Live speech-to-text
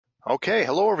Okay,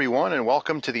 hello everyone, and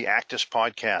welcome to the ACTIS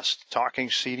podcast, Talking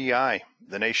CDI,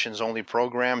 the nation's only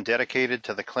program dedicated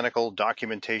to the clinical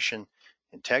documentation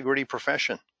integrity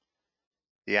profession.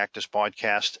 The ACTIS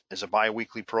podcast is a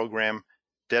bi-weekly program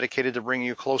dedicated to bringing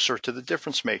you closer to the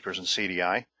difference makers in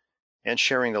CDI and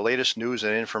sharing the latest news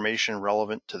and information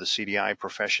relevant to the CDI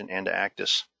profession and to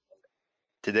ACTIS.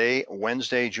 Today,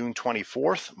 Wednesday, June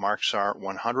 24th, marks our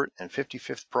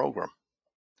 155th program.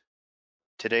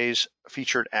 Today's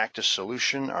featured ACTIS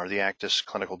solution are the ACTIS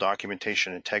Clinical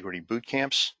Documentation Integrity Boot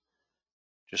Camps.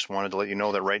 Just wanted to let you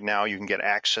know that right now you can get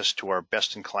access to our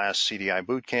best-in-class CDI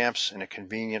boot camps in a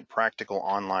convenient, practical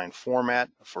online format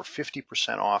for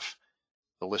 50% off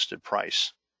the listed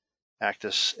price.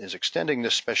 ACTIS is extending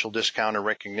this special discount in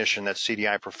recognition that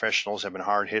CDI professionals have been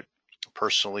hard hit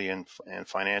personally and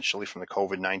financially from the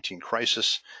COVID-19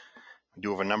 crisis. We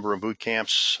do have a number of boot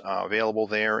camps available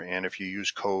there, and if you use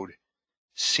code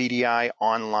CDI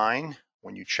online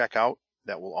when you check out,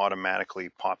 that will automatically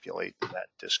populate that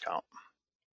discount.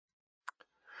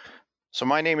 So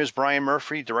my name is Brian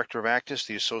Murphy, Director of ACTIS,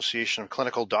 the Association of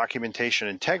Clinical Documentation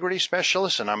Integrity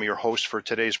Specialists, and I'm your host for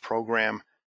today's program,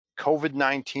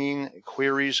 COVID-19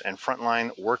 Queries and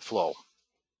Frontline Workflow.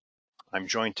 I'm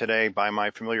joined today by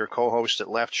my familiar co-host at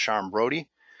left, Sharm Brody.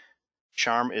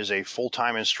 Sharm is a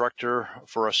full-time instructor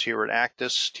for us here at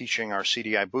ACTIS, teaching our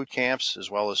CDI boot camps,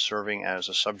 as well as serving as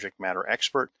a subject matter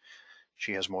expert.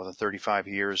 She has more than 35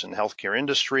 years in the healthcare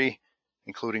industry,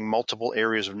 including multiple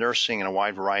areas of nursing and a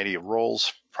wide variety of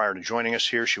roles. Prior to joining us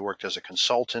here, she worked as a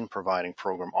consultant, providing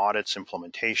program audits,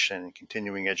 implementation, and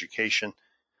continuing education.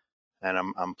 And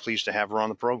I'm pleased to have her on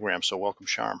the program, so welcome,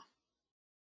 Sharm.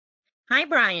 Hi,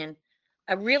 Brian.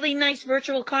 A really nice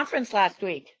virtual conference last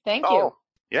week. Thank you.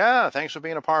 Yeah, thanks for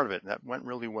being a part of it. That went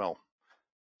really well.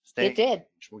 It did.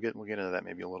 We'll get into that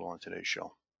maybe a little on today's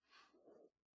show.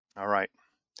 All right.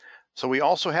 So we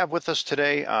also have with us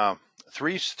today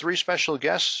three special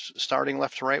guests. Starting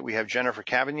left to right, we have Jennifer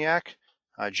Cavignac.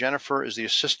 Jennifer is the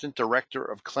Assistant Director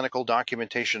of Clinical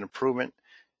Documentation Improvement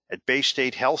at Bay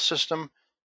State Health System,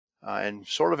 and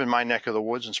sort of in my neck of the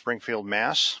woods in Springfield,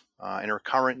 Mass. In her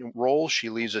current role, she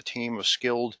leads a team of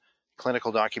skilled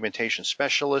clinical documentation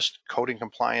specialists, coding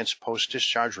compliance,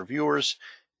 post-discharge reviewers,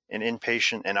 and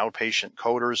inpatient and outpatient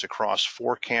coders across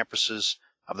 4 campuses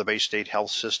of the Bay State Health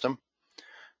System.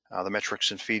 The metrics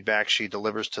and feedback she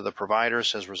delivers to the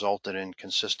providers has resulted in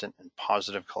consistent and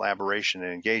positive collaboration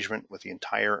and engagement with the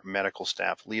entire medical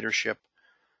staff leadership.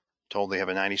 Told they have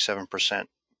a 97%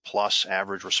 plus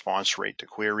average response rate to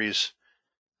queries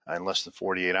in less than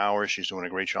 48 hours. She's doing a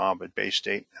great job at Bay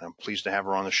State, and I'm pleased to have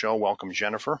her on the show. Welcome,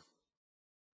 Jennifer.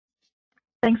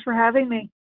 Thanks for having me.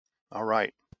 All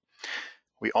right.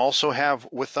 We also have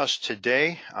with us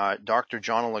today Dr.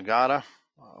 Jonna Legata.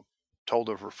 Told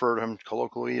to refer to him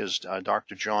colloquially as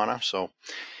Dr. Jonna. So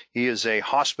he is a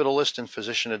hospitalist and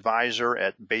physician advisor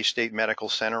at Bay State Medical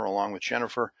Center along with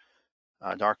Jennifer.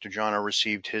 Dr. Jonna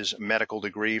received his medical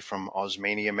degree from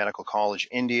Osmania Medical College,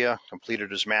 India,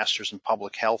 completed his master's in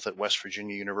public health at West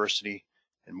Virginia University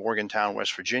in Morgantown,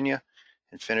 West Virginia,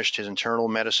 and finished his internal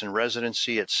medicine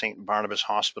residency at St. Barnabas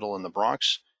Hospital in the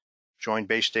Bronx. Joined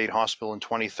Bay State Hospital in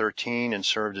 2013 and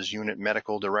served as unit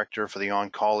medical director for the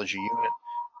oncology unit,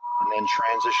 and then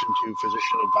transitioned to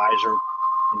physician advisor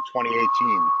in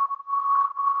 2018.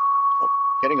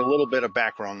 Getting a little bit of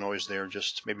background noise there,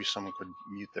 just maybe someone could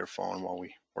mute their phone while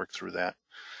we work through that.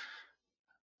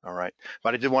 All right,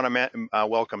 but I did want to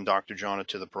welcome Dr. Jonna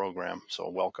to the program, so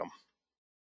welcome.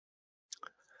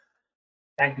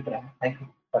 Thank you, Brian. Thank you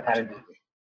for having me.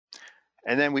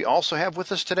 And then we also have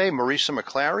with us today Marisa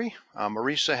McClary.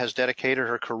 Marisa has dedicated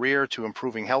her career to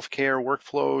improving healthcare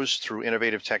workflows through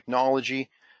innovative technology,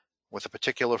 with a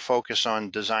particular focus on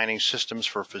designing systems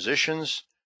for physicians.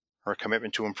 Her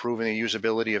commitment to improving the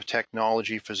usability of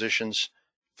technology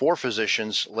for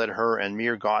physicians led her and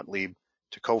Mir Gottlieb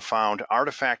to co-found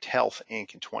Artifact Health,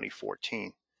 Inc. in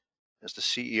 2014. As the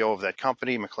CEO of that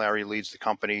company, McClary leads the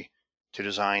company to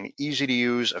design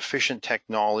easy-to-use, efficient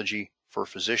technology for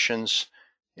physicians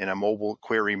in a mobile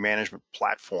query management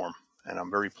platform. And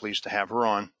I'm very pleased to have her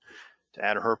on to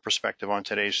add her perspective on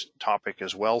today's topic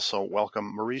as well. So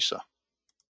welcome, Marisa.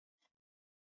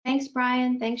 Thanks,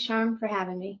 Brian. Thanks, Sharm, for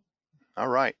having me. All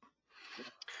right.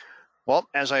 Well,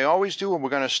 as I always do, we're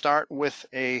going to start with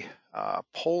a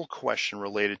poll question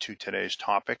related to today's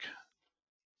topic.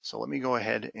 So let me go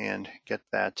ahead and get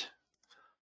that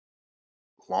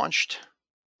launched.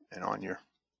 And on your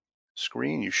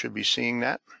screen, you should be seeing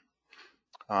that.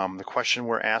 The question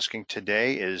we're asking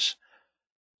today is,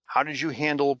 how did you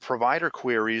handle provider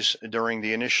queries during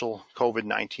the initial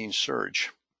COVID-19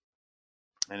 surge?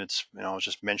 And it's, I was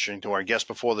just mentioning to our guest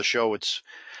before the show, it's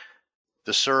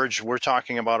the surge we're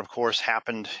talking about, of course,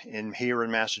 happened here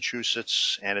in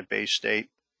Massachusetts and at Bay State,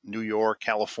 New York,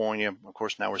 California. Of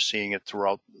course, now we're seeing it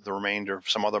throughout the remainder of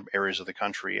some other areas of the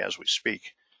country as we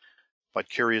speak. But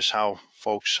curious how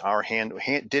folks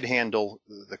did handle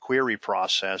the query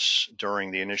process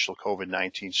during the initial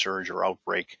COVID-19 surge or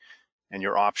outbreak. And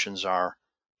your options are,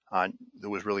 there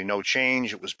was really no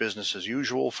change. It was business as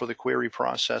usual for the query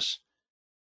process.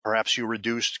 Perhaps you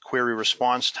reduced query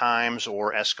response times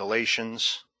or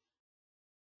escalations.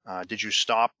 Did you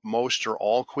stop most or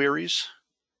all queries?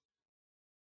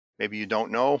 Maybe you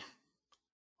don't know,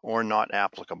 or not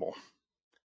applicable.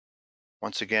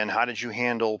 Once again, how did you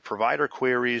handle provider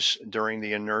queries during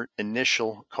the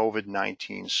initial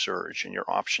COVID-19 surge? And your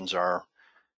options are,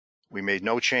 we made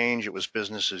no change, it was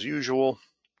business as usual,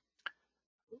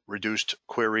 reduced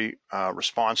query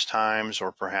response times,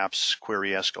 or perhaps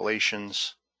query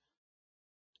escalations.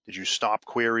 Did you stop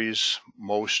queries,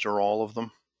 most or all of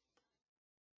them?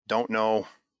 Don't know,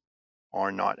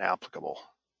 or not applicable.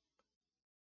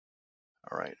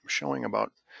 All right, I'm showing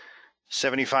about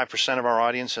 75% of our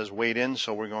audience has weighed in,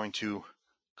 so we're going to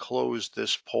close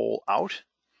this poll out,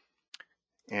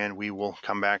 and we will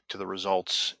come back to the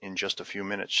results in just a few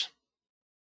minutes.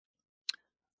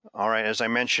 All right, as I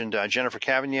mentioned, Jennifer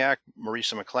Cavignac,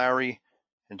 Marisa McClary,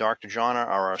 and Dr. Jonna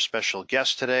are our special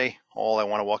guests today. All, I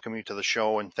want to welcome you to the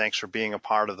show, and thanks for being a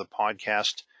part of the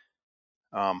podcast.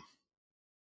 I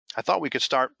thought we could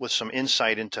start with some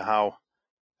insight into how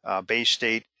Bay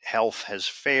State Health has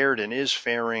fared and is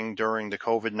faring during the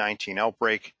COVID-19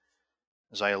 outbreak.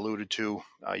 As I alluded to,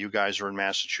 you guys are in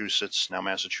Massachusetts. Now,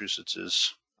 Massachusetts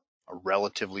is a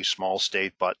relatively small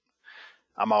state, but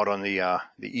I'm out on the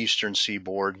eastern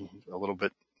seaboard, a little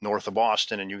bit north of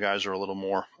Boston, and you guys are a little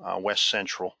more west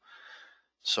central.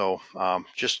 So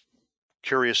just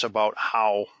curious about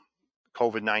how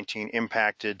COVID-19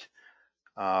 impacted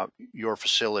your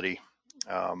facility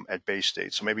at Bay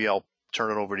State. So maybe I'll turn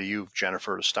it over to you,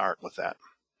 Jennifer, to start with that.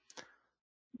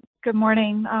 Good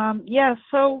morning.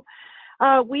 So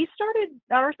we started,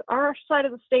 our side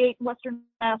of the state, Western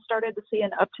Mass, started to see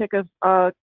an uptick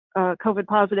of COVID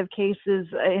positive cases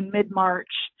in mid-March,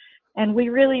 and we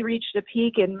really reached a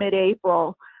peak in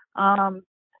mid-April.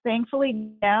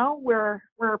 Thankfully now we're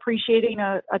appreciating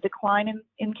a decline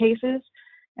in cases,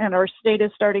 and our state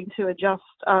is starting to adjust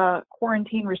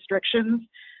quarantine restrictions,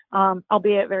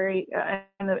 albeit very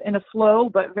in a slow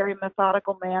but very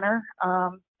methodical manner.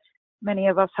 Many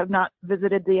of us have not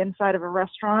visited the inside of a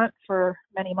restaurant for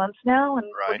many months now, and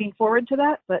Right. looking forward to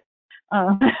that.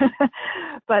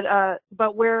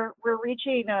 But we're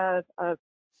reaching a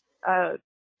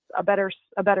better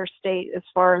state as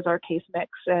far as our case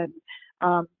mix, and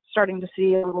starting to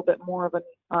see a little bit more of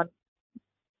a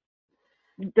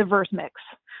diverse mix.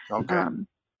 Okay. In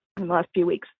the last few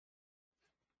weeks.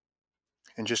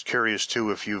 And just curious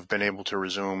too, if you've been able to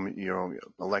resume,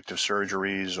 elective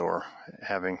surgeries or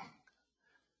having.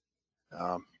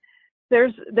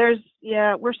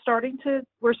 We're starting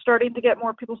to get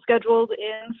more people scheduled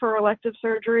in for elective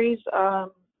surgeries.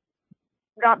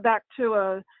 Got back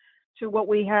to what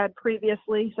we had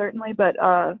previously, certainly, but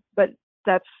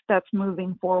that's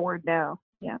moving forward now.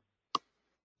 Yeah.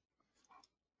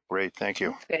 Great, thank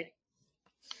you. That's good.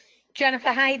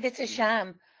 Jennifer, hi, this is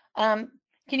Sham.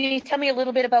 Can you tell me a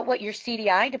little bit about what your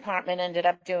CDI department ended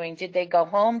up doing? Did they go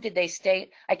home? Did they stay?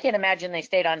 I can't imagine they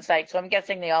stayed on site, so I'm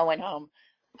guessing they all went home.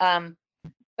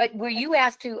 But were you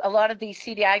asked to, a lot of these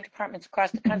CDI departments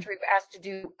across the country were asked to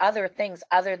do other things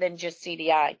other than just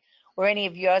CDI? Were any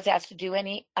of yours asked to do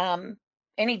any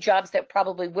jobs that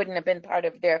probably wouldn't have been part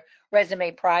of their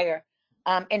resume prior?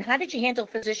 And how did you handle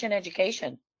physician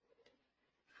education?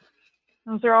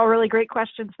 Those are all really great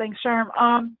questions. Thanks, Sharm.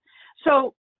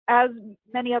 So as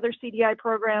many other CDI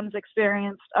programs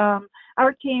experienced,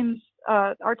 our team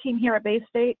here at Bay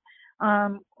State,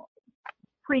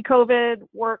 pre-COVID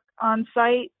work on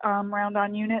site, round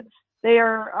on units. They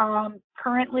are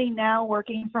currently now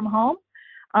working from home,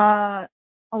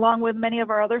 along with many of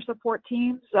our other support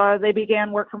teams. They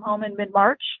began work from home in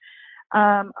mid-March.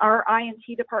 Our INT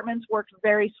departments worked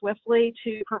very swiftly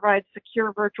to provide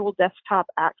secure virtual desktop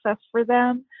access for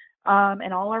them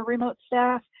and all our remote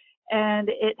staff, and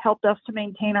it helped us to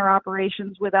maintain our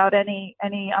operations without any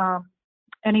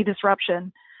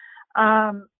disruption.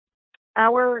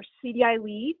 Our CDI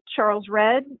lead, Charles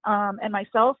Redd, and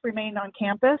myself remained on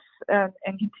campus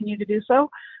and continue to do so,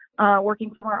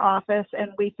 working from our office,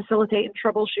 and we facilitate and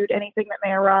troubleshoot anything that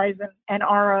may arise, and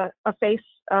are a face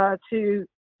to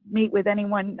meet with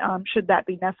anyone should that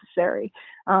be necessary,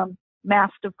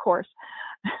 masked, of course.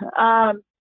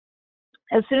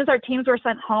 As soon as our teams were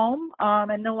sent home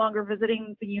and no longer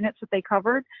visiting the units that they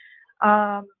covered,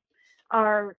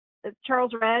 our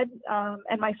Charles Red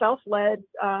and myself led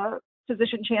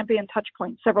physician champion touch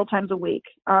points several times a week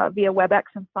via WebEx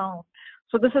and phone.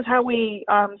 So this is how we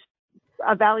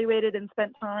evaluated and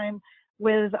spent time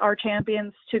with our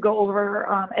champions to go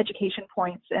over education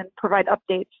points and provide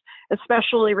updates,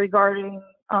 especially regarding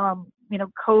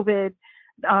COVID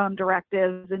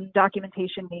directives and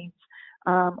documentation needs,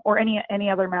 or any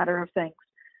other matter of things.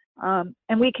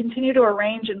 And we continue to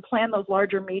arrange and plan those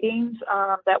larger meetings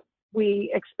that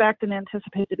we expect and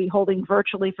anticipate to be holding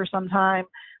virtually for some time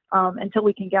until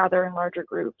we can gather in larger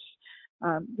groups.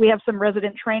 We have some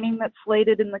resident training that's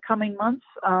slated in the coming months.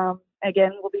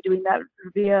 Again, we'll be doing that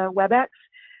via WebEx.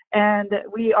 And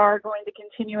we are going to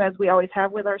continue, as we always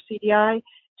have with our CDI,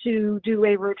 to do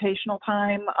a rotational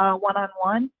time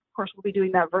one-on-one. Of course, we'll be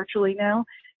doing that virtually now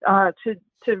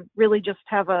to really just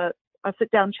have a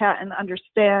sit-down chat and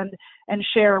understand and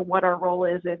share what our role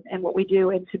is and what we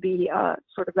do, and to be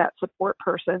sort of that support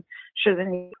person should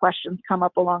any questions come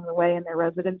up along the way in their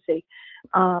residency.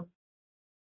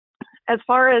 As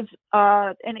far as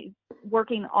any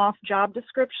working off job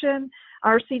description,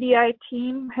 our CDI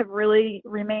team have really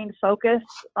remained focused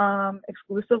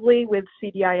exclusively with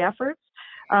CDI efforts.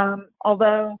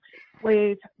 Although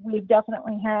we've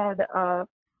definitely had a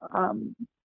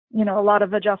lot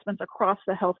of adjustments across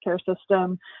the healthcare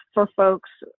system for folks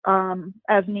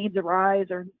as needs arise,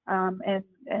 or and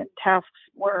tasks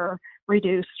were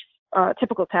reduced.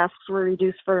 Typical tasks were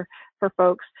reduced for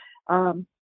folks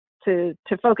to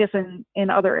focus in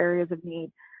other areas of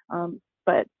need.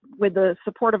 But with the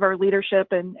support of our leadership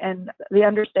and the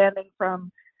understanding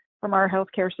from our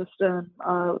healthcare system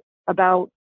about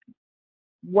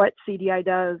what CDI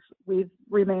does, we've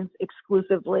remained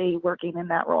exclusively working in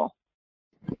that role.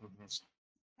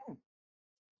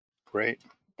 Great.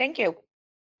 Thank you.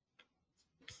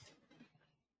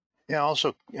 Yeah,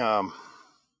 also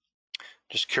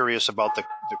just curious about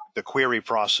the query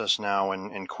process now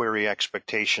and query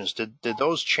expectations. Did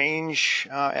those change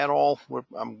at all?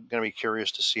 I'm going to be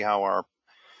curious to see how our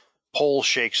poll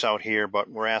shakes out here, but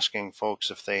we're asking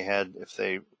folks if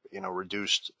they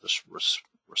reduced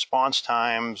response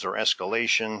times or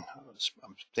escalation.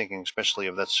 I'm thinking especially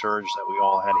of that surge that we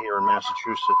all had here in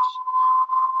Massachusetts.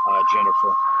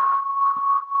 Jennifer.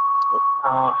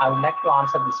 I would like to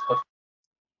answer this question.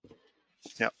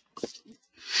 Yeah.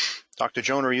 Dr.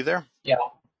 Joan, are you there? Yeah.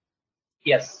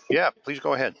 Yes. Yeah, please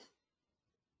go ahead.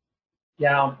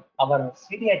 Yeah, our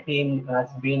CDI team has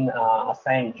been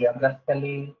assigned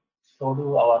geographically, so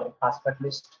do our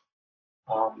hospitalists,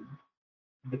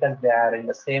 because they are in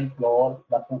the same floor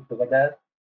working together.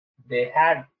 They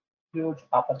had huge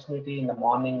opportunity in the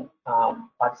morning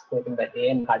participate in the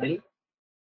AM huddle,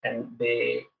 and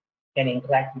they can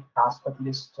interact with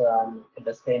hospitalists at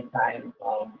the same time,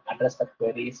 address the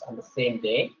queries on the same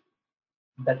day.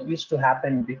 That used to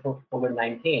happen before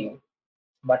COVID-19,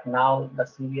 but now the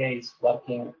CVI is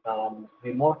working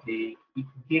remotely. It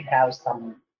did have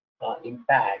some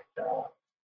impact.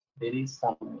 There is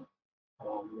some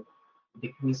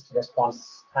decreased response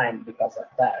time because of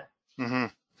that. Mm-hmm.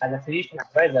 As a physician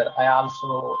advisor, I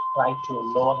also try to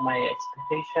lower my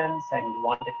expectations and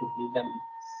wanted to give them,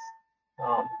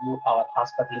 give our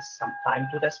hospitalists some time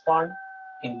to respond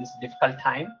in this difficult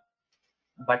time.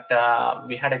 But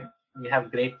we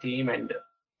have great team, and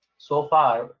so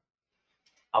far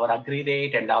our agree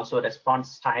rate and also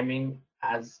response timing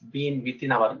has been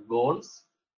within our goals.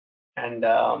 And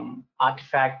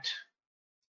Artifact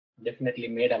definitely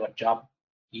made our job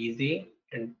easy.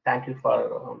 And thank you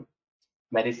for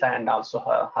Marisa and also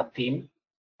her team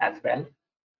as well.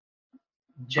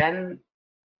 Jen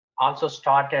also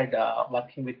started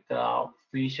working with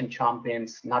physician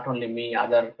champions, not only me,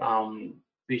 other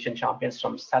physician champions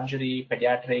from surgery,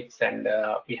 pediatrics, and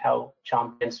we have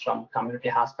champions from community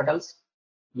hospitals.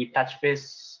 We touch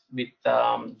base with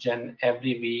Jen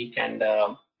every week, and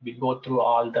we go through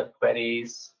all the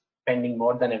queries pending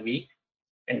more than a week,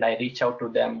 and I reach out to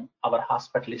them, our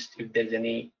hospitalists, if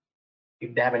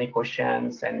they have any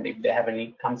questions and if they have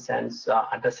any concerns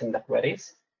addressing the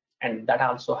queries, and that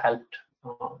also helped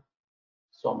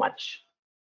so much.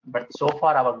 But so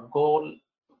far our goal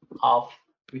of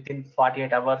within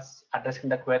 48 hours addressing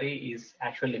the query is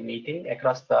actually meeting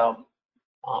across the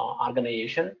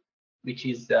organization, which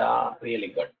is really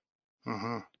good.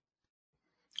 Mm-hmm.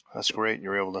 That's great.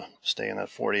 You're able to stay in that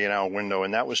 48-hour window,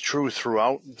 and that was true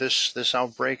throughout this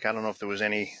outbreak. I don't know if there was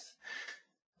any.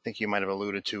 I think you might have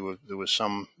alluded to there was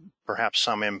perhaps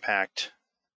some impact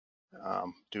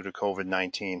due to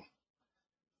COVID-19.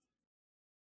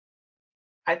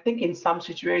 I think in some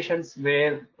situations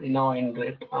where,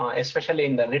 especially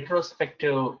in the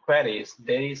retrospective queries,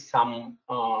 there is some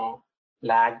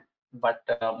lag, but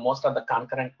most of the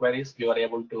concurrent queries, we were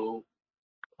able to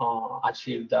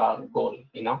achieve the goal,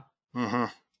 Mm-hmm.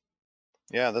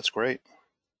 Yeah, that's great.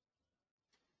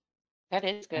 That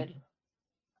is good.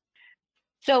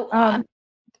 So,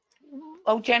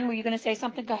 oh, Jen, were you going to say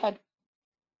something? Go ahead.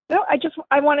 No,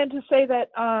 I wanted to say that,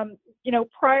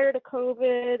 prior to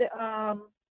COVID,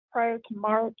 prior to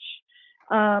March,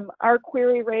 our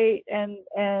query rate and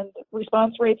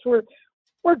response rates were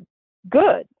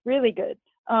good, really good.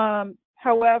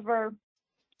 However,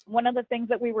 one of the things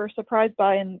that we were surprised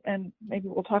by, and maybe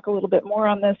we'll talk a little bit more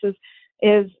on this,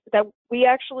 is that we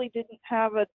actually didn't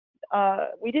have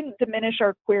we didn't diminish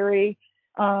our query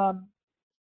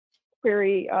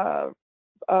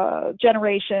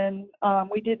generation.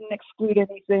 We didn't exclude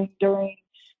anything during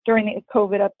the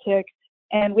COVID uptick,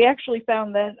 and we actually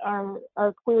found that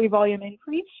our query volume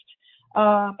increased,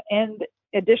 and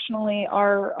additionally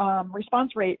our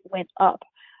response rate went up.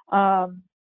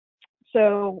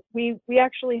 So we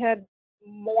actually had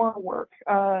more work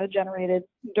generated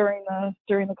during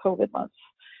the COVID months,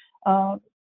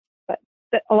 but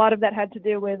a lot of that had to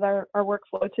do with our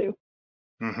workflow too.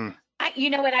 Mm-hmm. You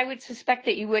know what? I would suspect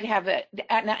that you would have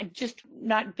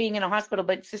not being in a hospital,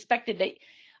 but suspected that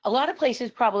a lot of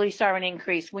places probably saw an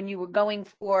increase when you were going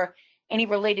for any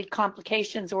related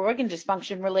complications or organ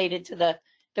dysfunction related to the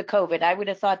COVID. I would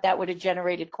have thought that would have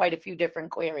generated quite a few different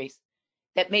queries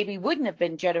that maybe wouldn't have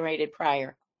been generated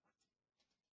prior.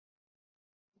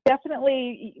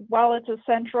 Definitely, while it's a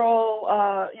central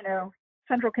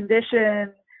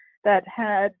condition that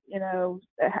had,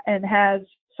 and has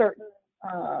certain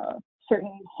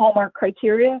hallmark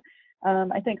criteria,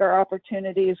 I think our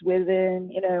opportunities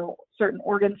within, certain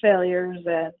organ failures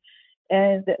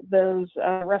and those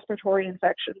respiratory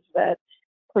infections that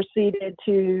proceeded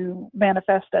to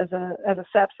manifest as a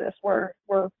sepsis were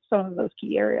some of those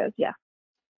key areas. Yeah.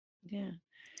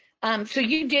 So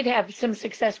you did have some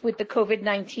success with the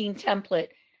COVID-19 template.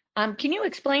 Can you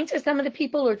explain to some of the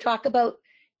people or talk about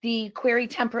the query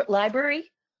template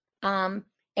library and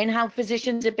how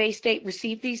physicians at Bay State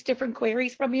receive these different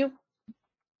queries from you?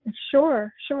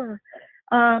 Sure.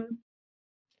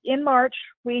 In March,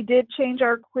 we did change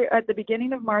at the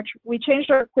beginning of March, we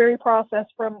changed our query process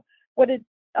from what had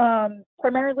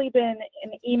primarily been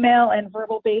an email and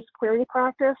verbal-based query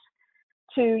practice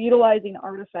to utilizing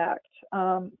Artifact,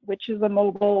 which is a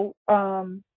mobile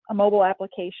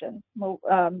application,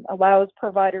 allows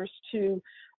providers to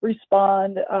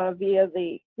respond via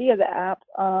the app,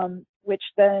 which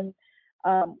then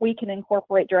we can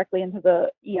incorporate directly into the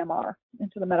EMR,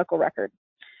 into the medical record.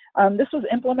 This was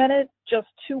implemented just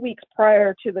 2 weeks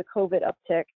prior to the COVID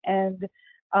uptick, and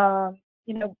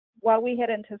while we had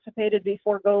anticipated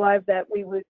before go live that we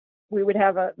would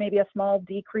have maybe a small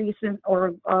decrease in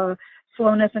or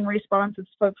slowness in response as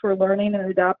folks were learning and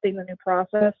adopting the new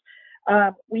process,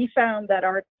 we found that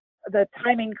the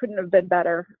timing couldn't have been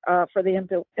better for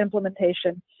the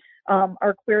implementation.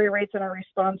 Our query rates and our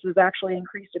responses actually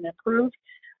increased and improved,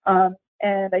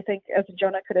 and I think, as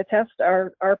Jonah could attest,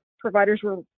 our providers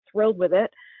were thrilled with it.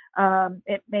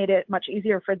 It made it much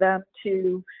easier for them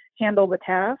to handle the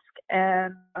task,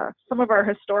 and some of our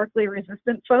historically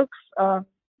resistant folks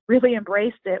really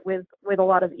embraced it with a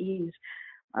lot of ease.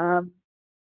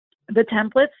 The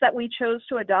templates that we chose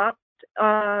to adopt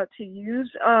to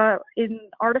use in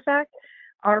Artifact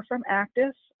are from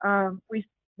Actis.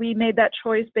 We made that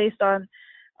choice based on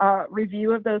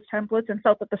review of those templates and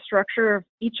felt that the structure of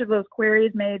each of those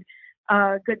queries made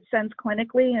good sense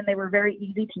clinically, and they were very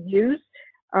easy to use.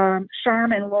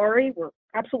 Sharm and Lori were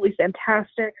absolutely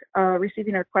fantastic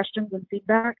receiving our questions and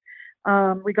feedback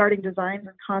regarding designs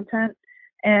and content.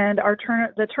 And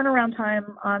the turnaround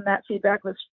time on that feedback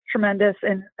was tremendous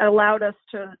and allowed us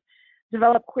to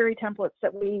develop query templates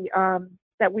that we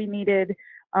needed,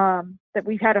 that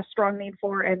we had a strong need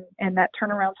for, and that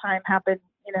turnaround time happened,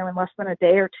 in less than a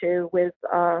day or two with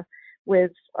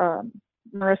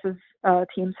Marissa's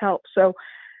team's help. So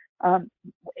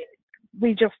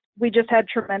we just had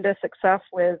tremendous success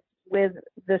with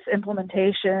this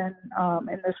implementation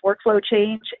and this workflow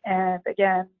change. And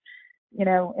again, in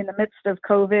the midst of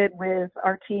COVID, with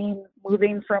our team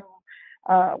moving from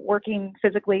working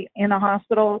physically in a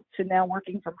hospital to now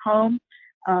working from home,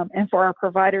 and for our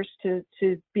providers to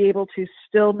be able to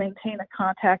still maintain a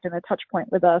contact and a touch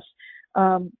point with us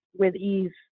with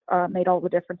ease, made all the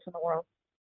difference in the world.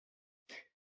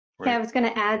 Yeah, I was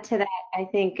going to add to that. I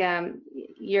think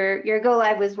your go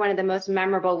live was one of the most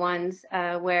memorable ones,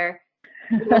 where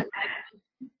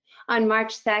on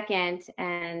March 2nd,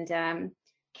 and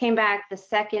came back the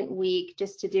second week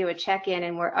just to do a check-in,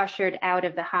 and were ushered out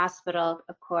of the hospital,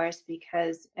 of course,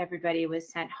 because everybody was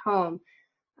sent home.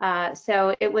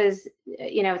 So it was,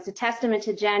 it's a testament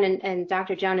to Jen and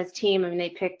Dr. Jonah's team. I mean,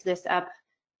 they picked this up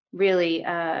really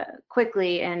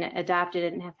quickly and adopted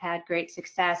it and have had great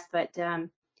success. But,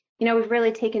 we've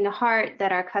really taken to heart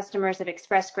that our customers have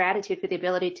expressed gratitude for the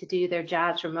ability to do their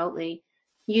jobs remotely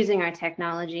using our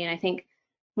technology. And I think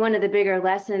one of the bigger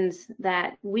lessons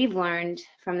that we've learned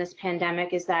from this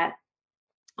pandemic is that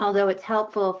although it's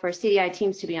helpful for CDI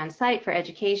teams to be on site for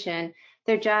education,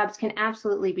 their jobs can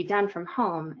absolutely be done from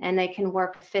home, and they can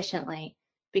work efficiently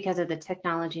because of the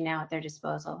technology now at their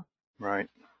disposal. Right.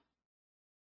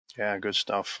 Yeah, good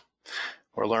stuff.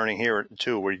 We're learning here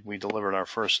too. We delivered our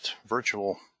first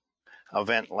virtual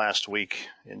event last week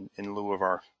in lieu of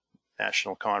our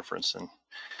national conference, and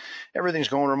everything's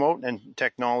going remote and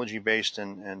technology based,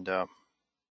 and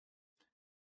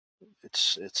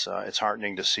it's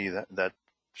heartening to see that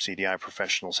CDI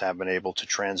professionals have been able to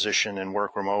transition and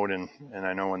work remote, and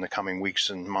I know in the coming weeks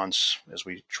and months as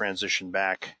we transition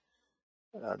back,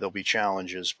 there'll be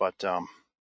challenges, but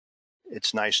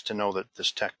it's nice to know that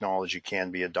this technology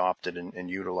can be adopted and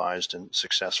utilized and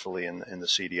successfully in the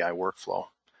CDI workflow.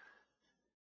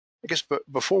 I guess, but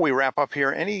before we wrap up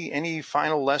here, any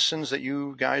final lessons that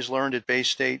you guys learned at Bay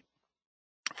State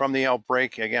from the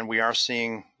outbreak? Again, we are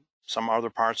seeing some other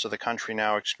parts of the country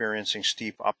now experiencing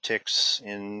steep upticks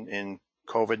in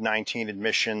COVID-19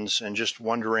 admissions, and just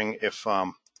wondering if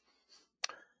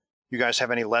you guys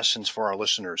have any lessons for our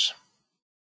listeners.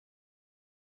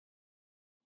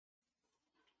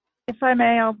 If I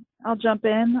may, I'll jump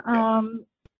in.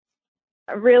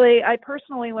 Really, I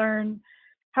personally learned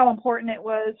how important it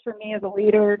was for me as a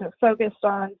leader to focus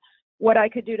on what I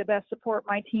could do to best support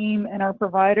my team and our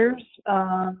providers,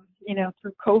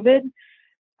 through COVID.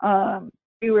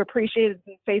 We were appreciated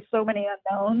and faced so many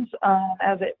unknowns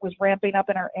as it was ramping up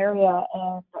in our area,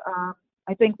 and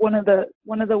I think one of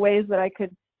the ways that I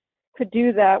could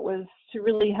do that was to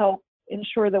really help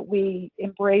ensure that we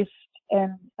embraced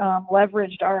and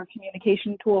leveraged our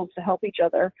communication tools to help each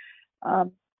other.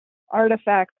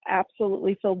 Artifact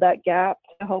absolutely filled that gap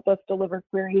to help us deliver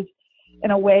queries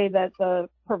in a way that the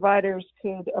providers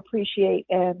could appreciate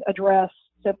and address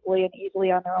simply and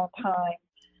easily on their own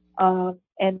time,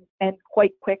 and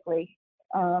quite quickly.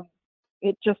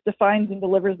 It just defines and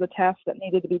delivers the tasks that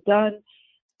needed to be done.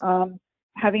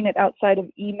 Having it outside of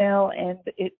email and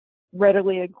it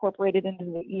readily incorporated into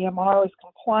the EMR was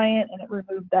compliant, and it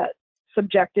removed that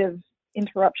subjective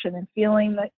interruption and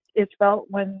feeling that it's felt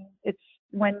when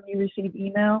you receive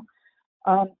email.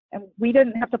 And we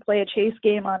didn't have to play a chase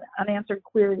game on unanswered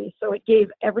queries, so it gave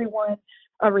everyone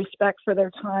a respect for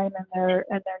their time and their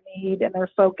need and their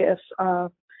focus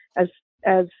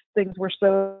as things were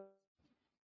so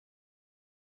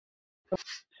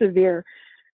severe.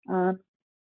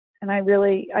 And I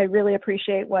really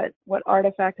appreciate what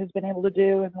Artifact has been able to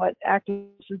do and what Actis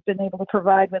has been able to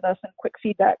provide with us, and quick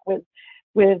feedback with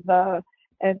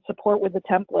and support with the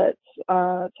templates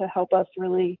to help us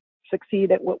really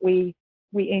succeed at what we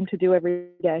aim to do every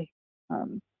day.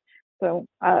 So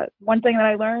one thing that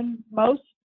I learned most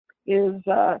is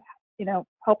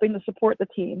helping to support the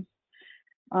team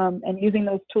and using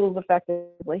those tools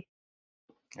effectively.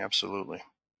 Absolutely.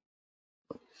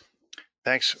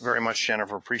 Thanks very much,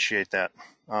 Jennifer. Appreciate that.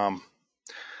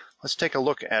 Let's take a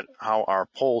look at how our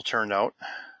poll turned out.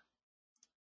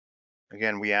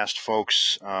 Again, we asked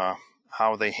folks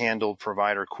how they handled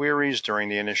provider queries during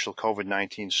the initial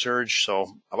COVID-19 surge.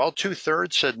 So about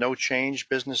 2/3 said no change,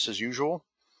 business as usual.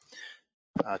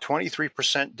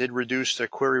 23% did reduce their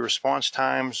query response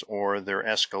times or their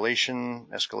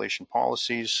escalation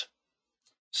policies.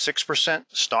 6%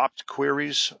 stopped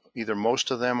queries, either most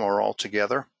of them or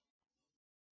altogether.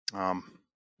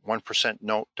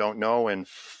 1% don't know, and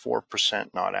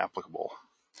 4% not applicable.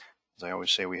 As I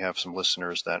always say, we have some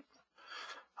listeners that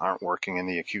aren't working in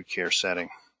the acute care setting.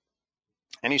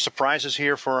 Any surprises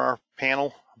here for our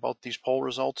panel about these poll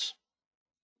results?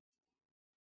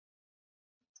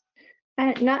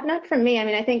 Not from me. I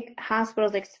mean, I think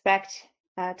hospitals expect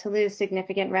to lose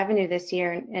significant revenue this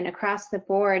year, and across the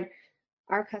board,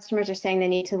 our customers are saying they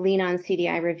need to lean on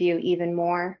CDI review even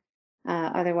more.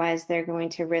 Otherwise, they're going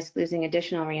to risk losing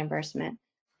additional reimbursement.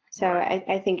 So right.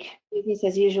 I think business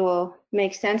as usual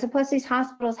makes sense. And plus, these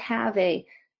hospitals have a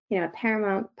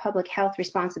paramount public health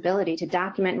responsibility to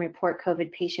document and report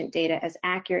COVID patient data as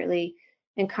accurately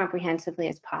and comprehensively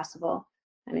as possible.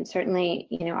 I mean, certainly,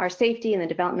 our safety and the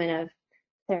development of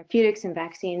therapeutics and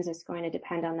vaccines is going to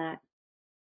depend on that.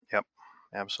 Yep,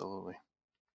 absolutely.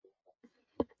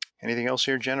 Anything else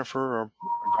here, Jennifer or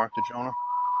Dr. Jonah?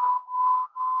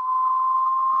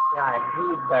 Yeah, I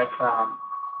agree that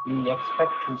we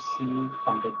expect to see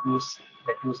some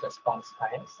reduced response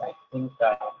times. I think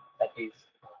that is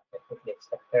definitely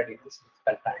expected in these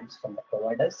difficult times from the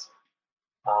providers.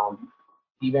 Um,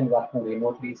 Even working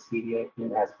remotely, CDI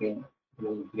team has been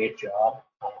doing a great job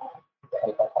with the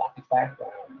help of Artifact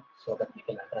so that we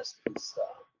can address these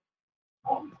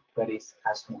queries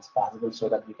as soon as possible so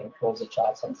that we can close the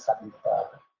charts and submit the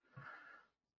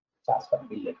charts for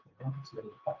billing. It's very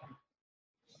important.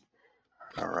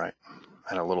 All right. I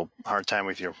had a little hard time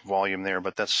with your volume there,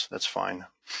 but that's fine.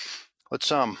 Let's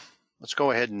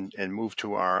go ahead and move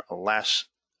to our last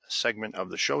segment of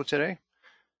the show today.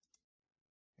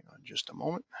 Hang on just a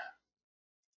moment.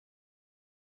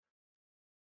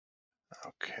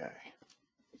 Okay.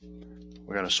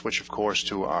 We're going to switch, of course,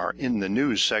 to our In the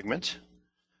News segment.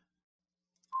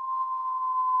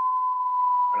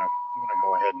 I'm going to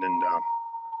go ahead and,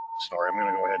 I'm going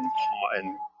to go ahead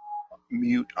and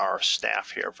mute our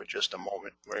staff here for just a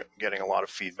moment. We're getting a lot of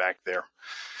feedback there.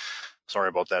 Sorry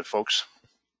about that, folks.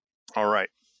 All right.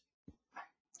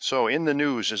 So In the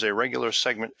News is a regular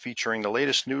segment featuring the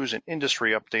latest news and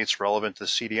industry updates relevant to the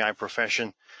CDI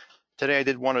profession. Today I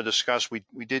did want to discuss, we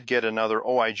did get another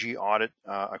OIG audit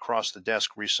across the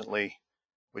desk recently,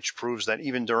 which proves that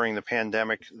even during the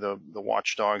pandemic, the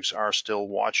watchdogs are still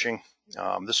watching.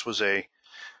 This was a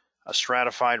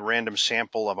stratified random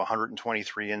sample of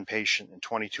 123 inpatient and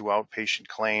 22 outpatient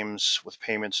claims with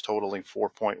payments totaling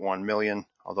 4.1 million.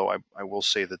 Although I will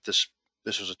say that this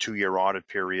was a 2-year audit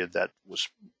period that was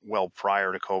well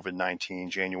prior to COVID-19,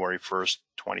 January 1st,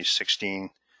 2016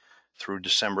 through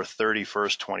December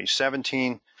 31st,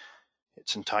 2017.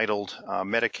 It's entitled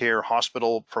Medicare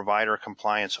Hospital Provider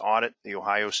Compliance Audit, the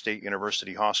Ohio State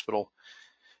University Hospital.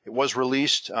 It was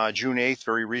released June 8th,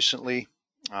 very recently.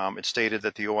 It stated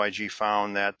that the OIG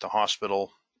found that the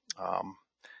hospital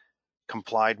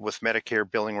complied with Medicare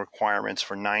billing requirements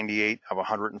for 98 of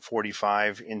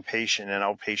 145 inpatient and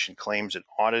outpatient claims it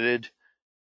audited.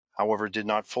 However, did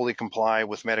not fully comply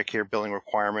with Medicare billing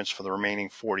requirements for the remaining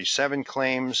 47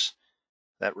 claims.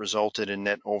 That resulted in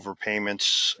net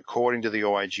overpayments, according to the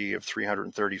OIG, of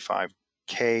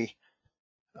 $335K.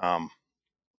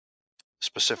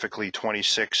 Specifically,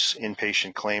 26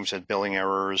 inpatient claims had billing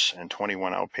errors and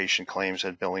 21 outpatient claims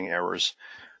had billing errors.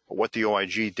 But what the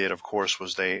OIG did, of course,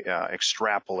 was they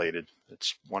extrapolated.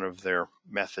 It's one of their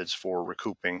methods for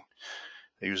recouping.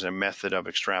 They use a method of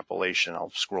extrapolation. I'll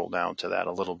scroll down to that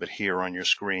a little bit here on your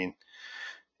screen.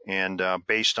 And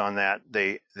based on that,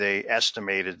 they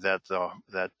estimated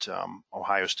that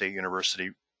Ohio State University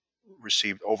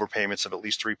received overpayments of at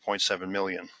least 3.7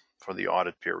 million for the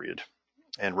audit period,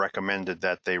 and recommended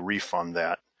that they refund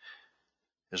that,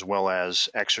 as well as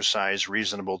exercise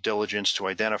reasonable diligence to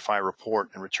identify, report,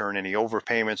 and return any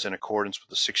overpayments in accordance with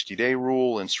the 60-day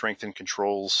rule, and strengthen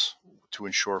controls to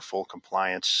ensure full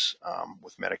compliance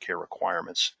with Medicare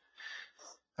requirements.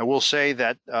 I will say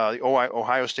that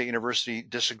Ohio State University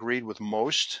disagreed with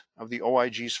most of the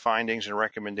OIG's findings and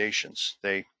recommendations.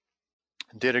 They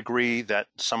did agree that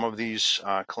some of these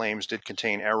claims did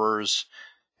contain errors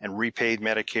and repaid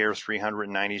Medicare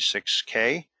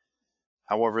 $396K.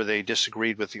 However, they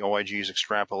disagreed with the OIG's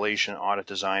extrapolation, audit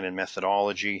design, and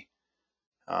methodology,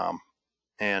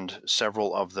 and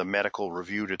several of the medical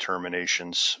review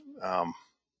determinations.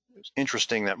 It's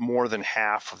interesting that more than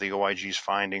half of the OIG's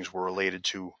findings were related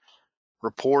to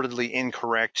reportedly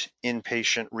incorrect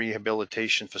inpatient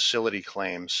rehabilitation facility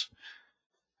claims,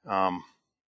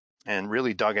 and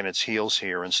really dug in its heels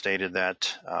here and stated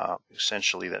that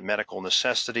essentially that medical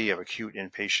necessity of acute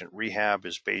inpatient rehab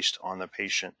is based on the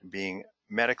patient being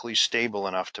medically stable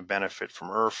enough to benefit from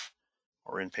IRF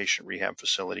or inpatient rehab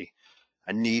facility,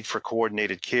 a need for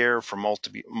coordinated care for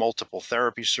multiple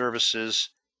therapy services,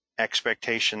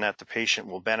 expectation that the patient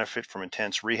will benefit from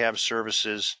intense rehab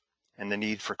services, and the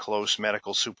need for close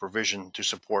medical supervision to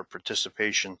support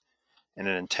participation in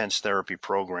an intense therapy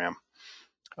program.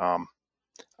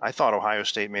 I thought Ohio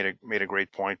State made a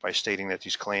great point by stating that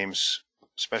these claims,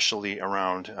 especially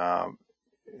around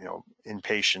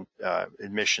inpatient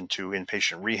admission to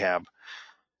inpatient rehab,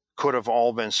 could have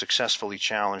all been successfully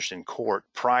challenged in court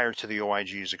prior to the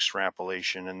OIG's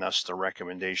extrapolation, and thus the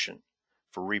recommendation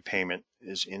for repayment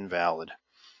is invalid.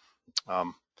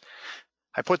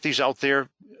 I put these out there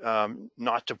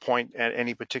not to point at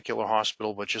any particular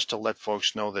hospital, but just to let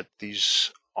folks know that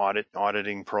these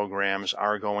auditing programs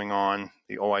are going on.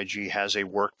 The OIG has a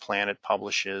work plan it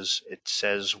publishes. It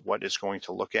says what it's going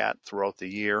to look at throughout the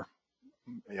year.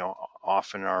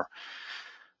 Often are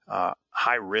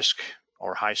high risk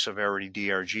or high severity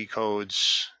DRG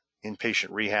codes. Inpatient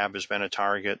rehab has been a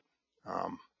target.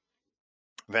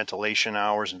 ventilation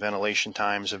hours and ventilation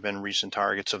times have been recent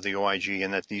targets of the OIG,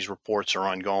 and that these reports are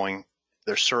ongoing.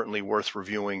 They're certainly worth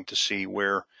reviewing to see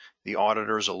where the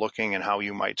auditors are looking and how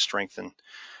you might strengthen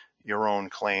your own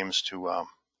claims to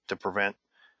prevent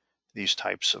these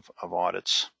types of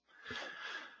audits.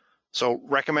 So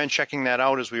recommend checking that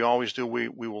out, as we always do. We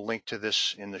will link to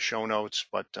this in the show notes,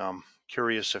 but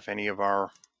curious if any of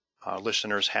our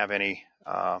listeners have any,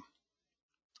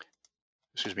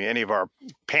 any of our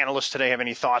panelists today have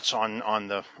any thoughts on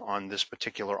this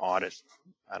particular audit.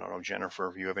 I don't know, Jennifer,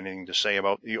 if you have anything to say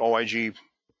about the OIG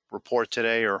report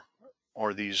today,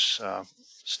 or these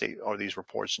these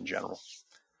reports in general.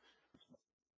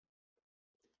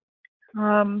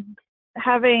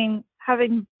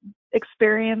 Having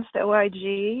experienced OIG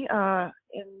in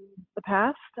the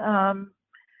past,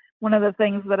 one of the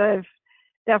things that I've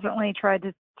definitely tried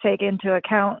to take into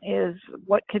account is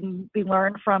what can be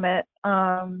learned from it.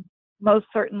 Most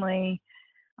certainly,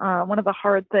 one of the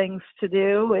hard things to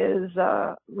do is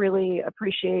really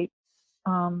appreciate,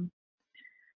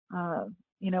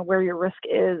 where your risk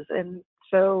is. And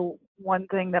so one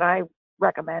thing that I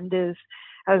recommend is,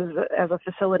 as a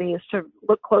facility, is to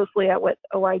look closely at what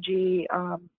OIG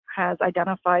has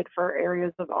identified for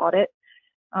areas of audit,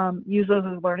 use those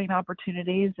as learning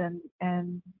opportunities, and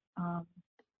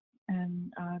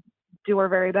do our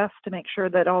very best to make sure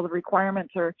that all the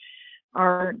requirements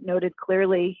are noted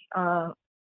clearly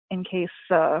in case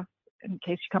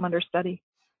you come under study.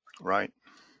 Right.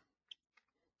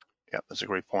 Yeah, that's a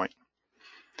great point.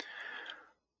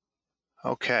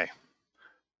 Okay.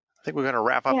 I think we're going to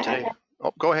wrap up today.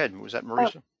 Oh, go ahead. Was that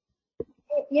Marisa?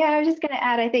 Yeah, I was just going to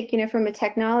add, I think, from a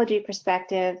technology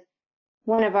perspective,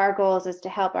 one of our goals is to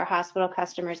help our hospital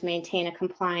customers maintain a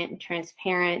compliant and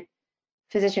transparent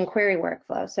physician query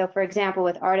workflow. So, for example,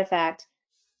 with Artifact,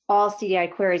 all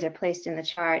CDI queries are placed in the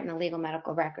chart in the legal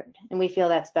medical record. And we feel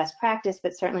that's best practice,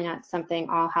 but certainly not something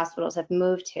all hospitals have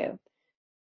moved to.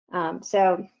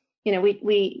 So,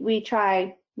 we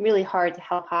try really hard to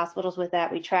help hospitals with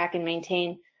that. We track and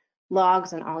maintain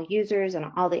logs on all users and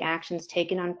all the actions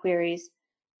taken on queries,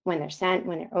 when they're sent,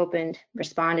 when they're opened,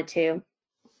 responded to.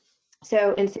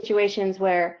 So in situations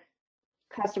where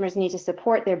customers need to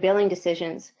support their billing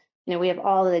decisions, we have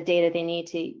all of the data they need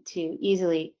to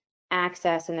easily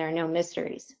access, and there are no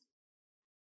mysteries.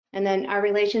 And then our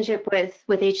relationship with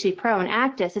HC Pro and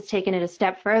Actis has taken it a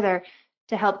step further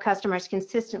to help customers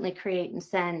consistently create and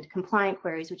send compliant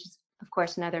queries, which is, of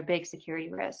course, another big security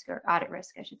risk, or audit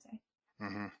risk, I should say.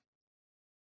 Mm-hmm.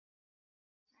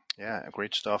 Yeah,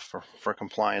 great stuff for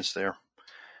compliance there.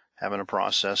 Having a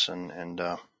process and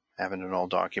having it all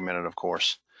documented, of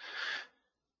course.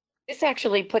 This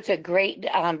actually puts a great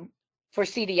for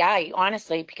CDI,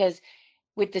 honestly, because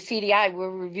with the CDI,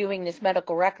 we're reviewing this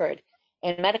medical record,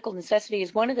 and medical necessity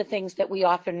is one of the things that we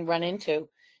often run into.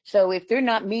 So if they're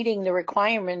not meeting the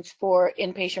requirements for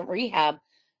inpatient rehab,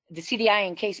 the CDI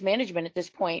and case management at this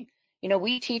point,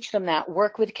 we teach them that.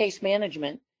 Work with case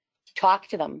management, talk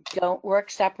to them, don't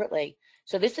work separately.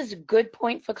 So this is a good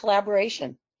point for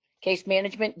collaboration. Case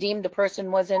management deemed the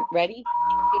person wasn't ready,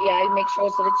 CDI makes sure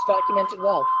that it's documented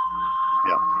well.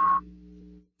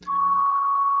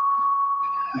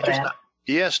 Yeah.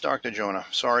 Yes, Dr. Jonah.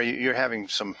 Sorry, you're having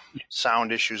some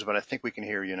sound issues, but I think we can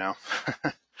hear you now.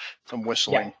 Some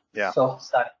whistling. Yeah. So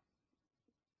sorry.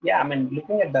 Yeah,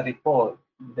 looking at the report,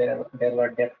 there were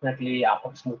definitely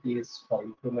opportunities for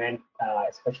improvement.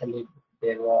 Especially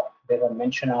there were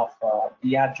mention of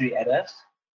DRG errors,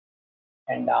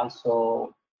 and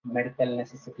also medical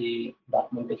necessity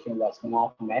documentation was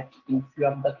not met in few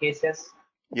of the cases.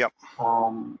 Yep.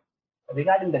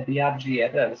 Regarding the DRG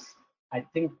errors, I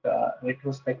think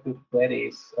retrospective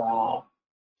queries,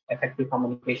 effective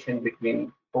communication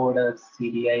between coders,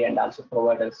 CDI, and also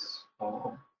providers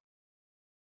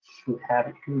should have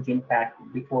a huge impact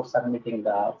before submitting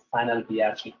the final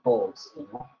DRG codes.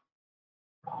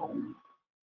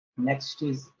 Next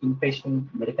is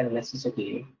inpatient medical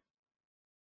necessity.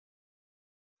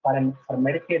 For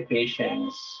Medicare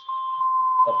patients,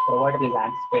 the provider is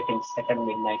anticipating second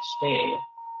midnight stay.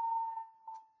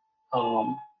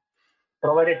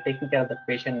 Provider taking care of the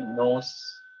patient knows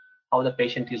how the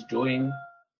patient is doing.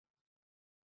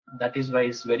 That is why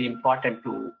it's very important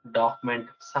to document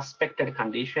suspected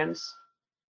conditions,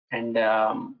 and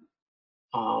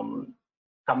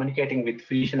communicating with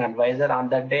physician advisor on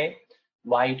that day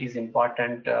why it is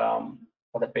important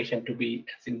for the patient to be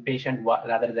as inpatient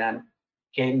rather than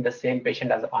caring the same patient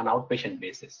as on outpatient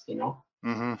basis.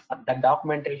 Mm-hmm. The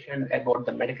documentation about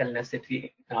the medical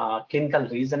necessity, clinical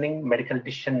reasoning, medical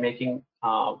decision making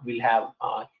will have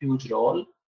a huge role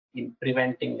in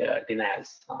preventing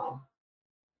denials.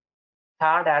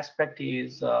 third aspect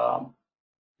is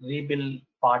rebuild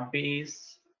part B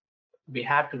is we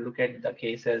have to look at the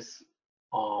cases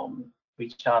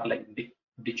which are like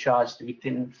discharged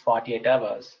within 48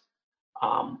 hours,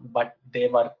 but they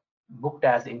were booked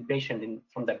as inpatient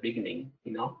from the beginning,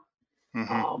 you know.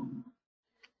 Mm-hmm.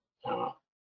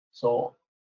 So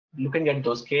looking at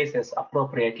those cases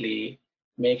appropriately,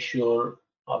 make sure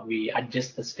we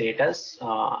adjust the status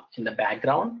in the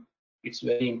background. It's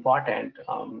very important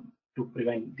to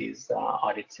prevent these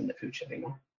audits in the future, you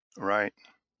know. Right.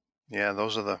 Yeah,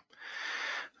 those are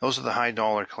the high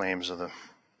dollar claims of the,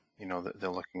 you know, they're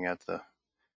looking at the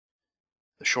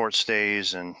short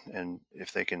stays, and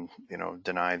if they can, you know,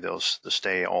 deny the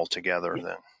stay altogether,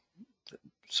 then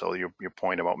so your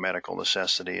point about medical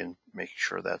necessity and making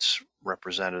sure that's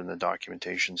represented in the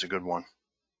documentation is a good one.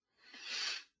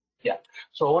 Yeah.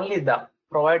 So only the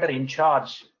provider in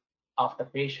charge of the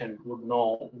patient would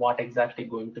know what exactly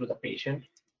going through the patient,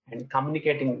 and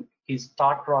communicating his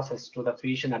thought process to the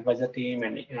physician advisor team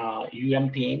and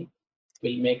team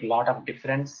will make a lot of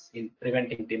difference in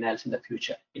preventing denials in the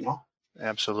future, you know.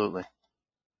 Absolutely.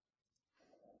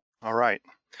 All right.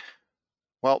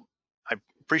 Well, I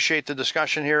appreciate the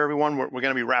discussion here, everyone. We're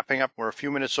going to be wrapping up. We're a few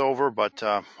minutes over, but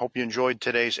hope you enjoyed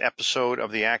today's episode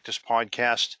of the Actus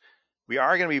podcast. We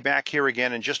are going to be back here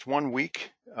again in just 1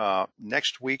 week,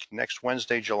 next week, next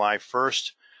Wednesday, July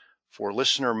 1st, for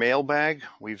listener mailbag.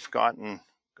 We've gotten,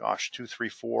 2, 3,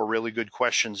 4 really good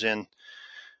questions in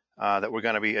that we're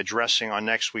going to be addressing on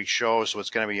next week's show. So it's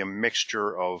going to be a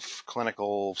mixture of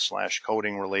clinical /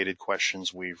 coding related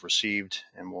questions we've received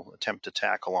and we'll attempt to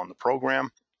tackle on the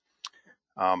program.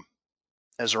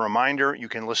 As a reminder, you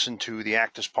can listen to the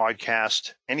Actus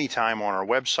podcast anytime on our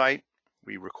website.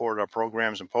 We record our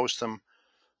programs and post them,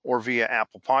 or via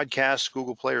Apple Podcasts,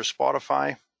 Google Play, or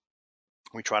Spotify.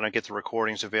 We try to get the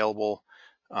recordings available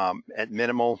at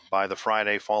minimal by the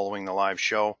Friday following the live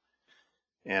show.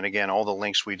 And again, all the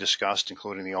links we discussed,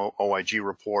 including the OIG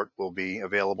report, will be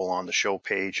available on the show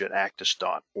page at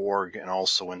actus.org and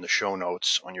also in the show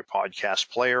notes on your podcast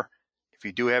player. If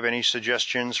you do have any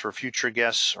suggestions for future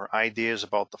guests or ideas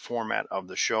about the format of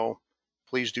the show,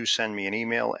 please do send me an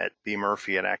email at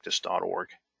bmurphy@actus.org.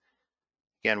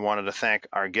 Again, wanted to thank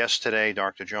our guests today,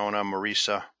 Dr. Jonah,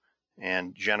 Marisa,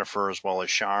 and Jennifer, as well as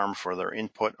Sharm, for their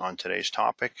input on today's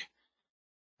topic.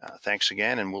 Thanks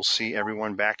again, and we'll see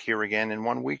everyone back here again in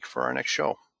 1 week for our next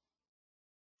show.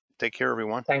 Take care,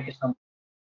 everyone. Thank you so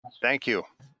much. Thank you.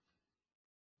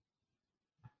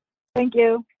 Thank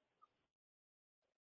you.